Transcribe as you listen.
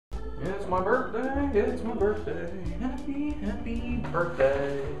my birthday, it's my birthday. Happy, happy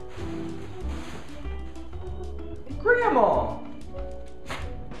birthday. Grandma!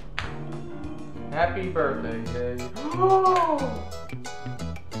 Happy birthday, yay.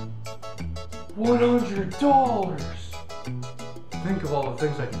 $100! Think of all the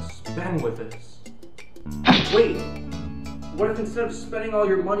things I can spend with this. Wait, what if instead of spending all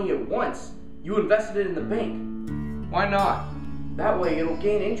your money at once, you invested it in the bank? Why not? That way it'll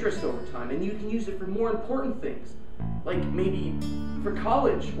gain interest over time and you can use it for more important things. Like maybe for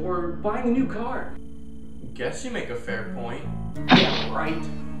college or buying a new car. Guess you make a fair point. Yeah, right?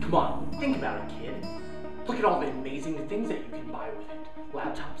 Come on, think about it, kid. Look at all the amazing things that you can buy with it.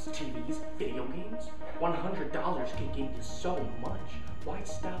 Laptops, TVs, video games. $100 can get you so much. Why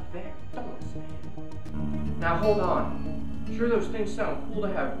stop there? Don't listen to him. Now hold on. Sure, those things sound cool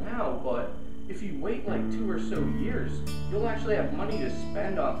to have now, but if you wait like 2 or so years, you'll actually have money to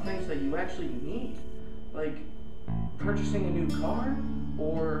spend on things that you actually need. Like purchasing a new car,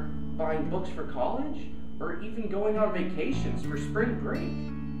 or buying books for college, or even going on vacations for spring break.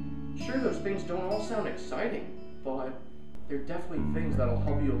 Sure, those things don't all sound exciting, but they're definitely things that'll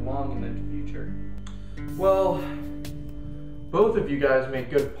help you along in the future. Well, both of you guys make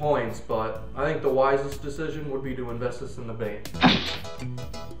good points, but I think the wisest decision would be to invest this in the bank.